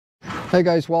Hey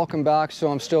guys, welcome back.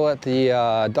 So I'm still at the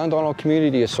Dundonald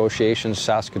Community Association,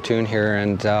 Saskatoon here,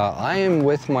 and I am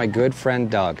with my good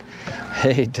friend Doug.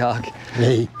 Hey Doug.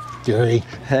 Hey Gary.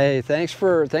 Hey, thanks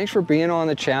for being on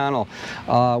the channel.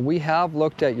 We have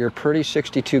looked at your pretty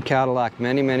 62 Cadillac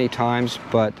many times,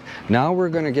 but now we're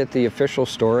going to get the official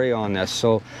story on this.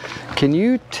 So can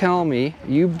you tell me,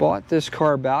 you bought this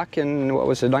car back in, what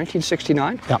was it,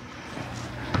 1969? Yeah.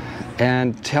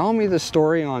 And tell me the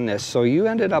story on this. So you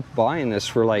ended up buying this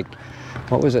for like,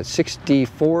 what was it,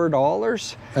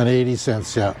 $64? And 80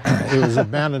 cents, yeah. It was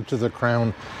abandoned to the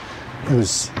Crown. It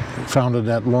was founded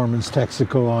at Lorman's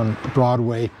Texaco on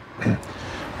Broadway.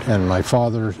 And my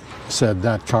father said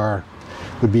that car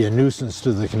would be a nuisance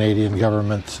to the Canadian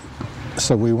government.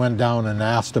 So we went down and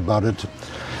asked about it,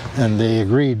 and they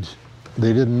agreed.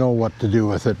 They didn't know what to do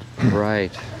with it.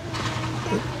 Right.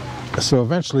 So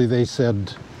eventually they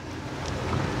said,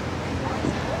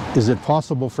 is it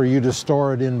possible for you to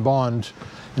store it in bond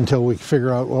until we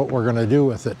figure out what we're going to do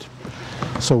with it?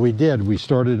 So we did. We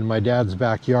stored it in my dad's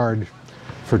backyard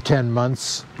for 10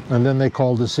 months, and then they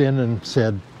called us in and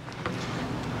said,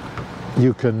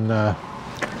 you can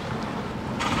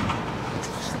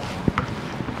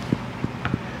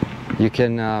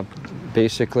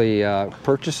basically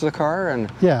purchase the car. And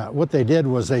yeah, what they did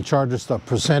was they charged us a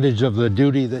percentage of the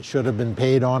duty that should have been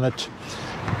paid on it,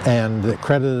 and they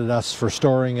credited us for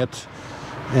storing it,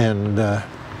 and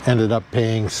ended up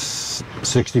paying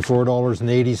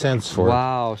 $64.80 for it.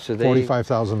 Wow, so they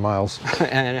 45,000 miles.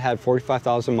 And it had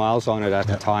 45,000 miles on it at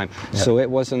the time. Yeah. So it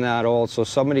wasn't that old. So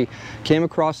somebody came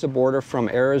across the border from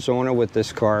Arizona with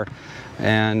this car,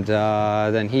 and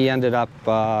then he ended up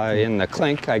in the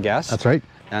clink, I guess. That's right.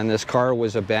 And this car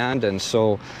was abandoned.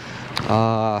 So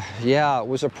yeah, it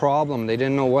was a problem. They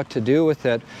didn't know what to do with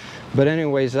it. But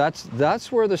anyways,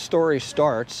 that's where the story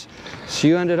starts. So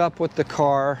you ended up with the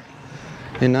car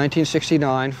in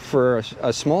 1969 for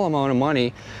a small amount of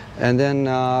money, and then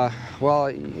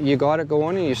well, you got it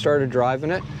going and you started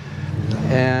driving it.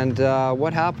 And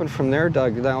what happened from there,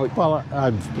 Doug? Now, well,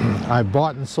 I've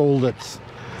bought and sold it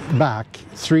back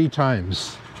 3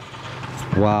 times.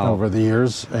 Wow. Over the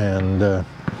years, and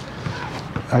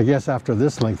I guess after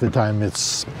this length of time,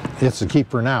 it's a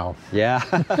keeper now. Yeah.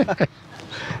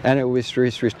 And it was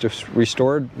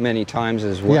restored many times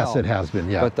as well. Yes, it has been,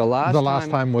 yeah. But the last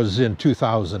time was in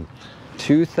 2000.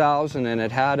 2000, and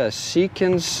it had a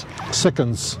Sikkens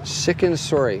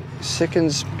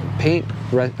paint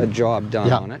job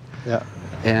done on it. Yeah.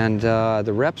 And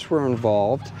the reps were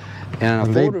involved, and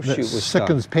a photo shoot was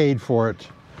Sikkens paid for it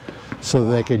so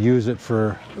they could use it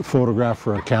for a photograph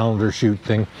for a calendar shoot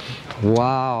thing.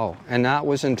 Wow. And that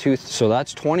was in so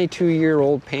that's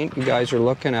 22-year-old paint you guys are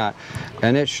looking at,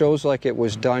 and it shows like it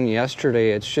was done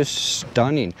yesterday. It's just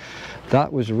stunning.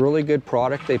 That was really good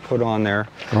product they put on there.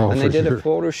 Oh, and they did sure. a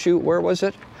photo shoot. Where was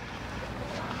it?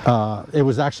 It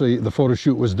was actually, the photo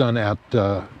shoot was done at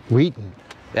Wheaton,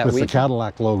 with the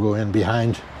Cadillac logo in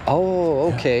behind.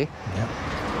 Oh, okay.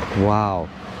 Yeah. Wow.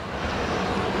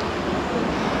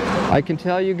 I can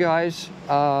tell you guys,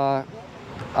 I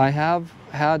have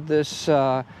had this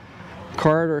car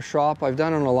at our shop. I've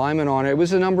done an alignment on it. It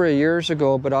was a number of years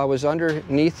ago, but I was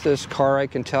underneath this car. I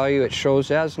can tell you it shows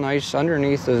as nice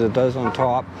underneath as it does on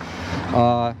top.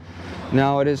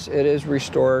 Now it is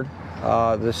restored.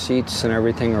 The seats and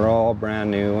everything are all brand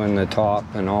new, and the top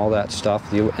and all that stuff.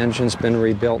 The engine's been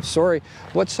rebuilt. Sorry,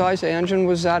 what size engine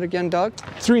was that again, Doug?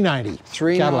 390.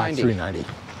 390. Cadillac 390.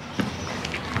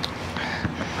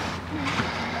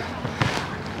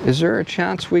 Is there a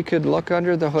chance we could look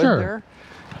under the hood there?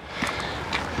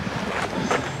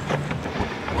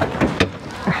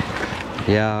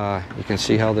 Yeah, you can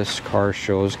see how this car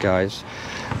shows, guys.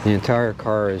 The entire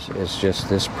car is just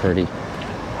this pretty.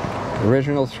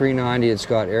 Original 390, it's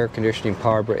got air conditioning,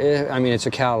 power brake. I mean, it's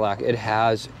a Cadillac. It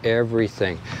has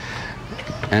everything.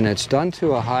 And it's done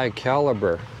to a high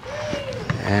caliber.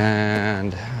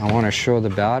 And I want to show the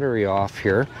battery off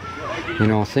here. You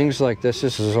know, things like this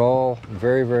is all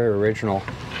very original.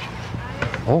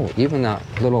 Oh, even that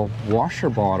little washer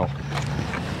bottle.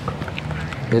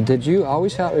 Did you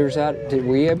always have,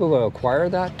 were you able to acquire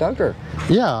that, Doug? Or?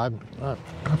 Yeah,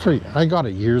 I got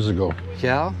it years ago.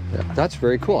 Yeah? Yeah. That's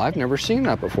very cool. I've never seen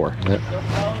that before. Yeah.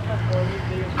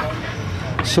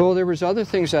 So there was other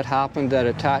things that happened that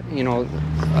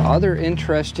other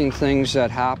interesting things that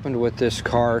happened with this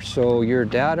car. So your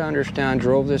dad, I understand,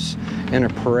 drove this in a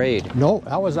parade. No,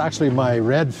 that was actually my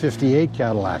red 58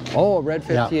 Cadillac. Oh, a red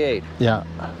 58. Yeah.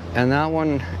 And that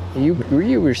one, you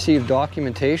received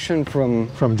documentation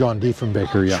from John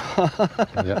Diefenbaker, yeah.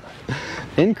 Yeah.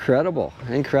 Incredible,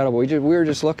 incredible. We were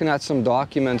just looking at some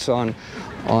documents on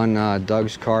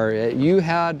Doug's car. You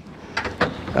had,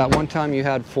 at one time you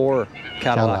had 4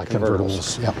 Cadillac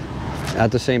Convertibles. Yep.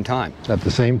 At the same time? At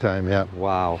the same time, yeah.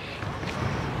 Wow.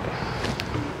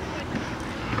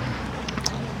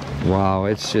 Wow,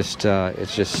 it's just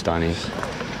stunning.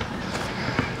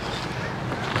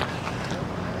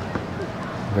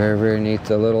 Very, very neat.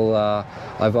 The little,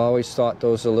 I've always thought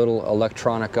those little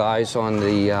electronic eyes on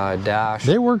the dash.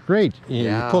 They work great. You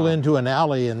Yeah. pull into an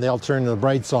alley and they'll turn the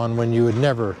brights on when you would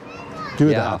never do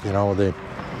Yeah. that. You know, they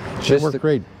Just work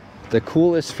great. The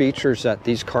coolest features that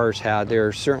these cars had,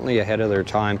 they're certainly ahead of their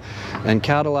time. And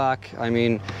Cadillac, I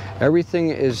mean, everything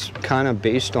is kind of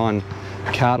based on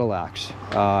Cadillacs.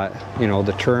 You know,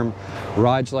 the term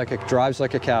drives like a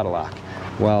Cadillac.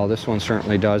 Well, this one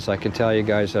certainly does. I can tell you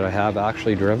guys that I have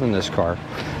actually driven this car,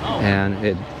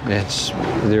 and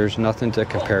there's nothing to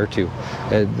compare to.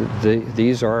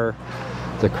 These are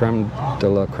the creme de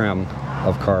la creme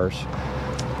of cars.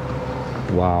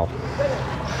 Wow.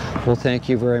 Well, thank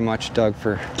you very much, Doug,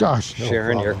 for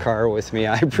sharing your car with me.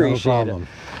 I appreciate it.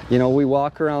 You know, we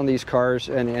walk around these cars,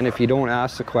 and if you don't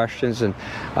ask the questions, and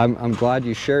I'm glad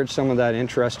you shared some of that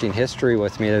interesting history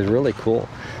with me. It's really cool.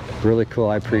 Really cool.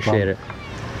 I appreciate it.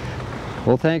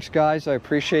 Well, thanks, guys. I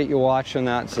appreciate you watching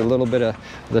that. It's a little bit of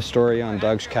the story on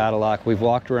Doug's Cadillac. We've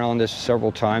walked around this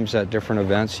several times at different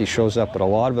events. He shows up at a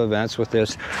lot of events with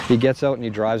this. He gets out and he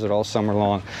drives it all summer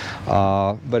long.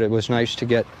 But it was nice to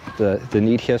get the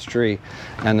neat history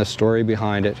and the story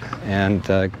behind it, and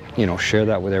you know, share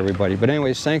that with everybody. But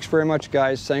anyways, thanks very much,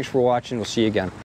 guys. Thanks for watching. We'll see you again.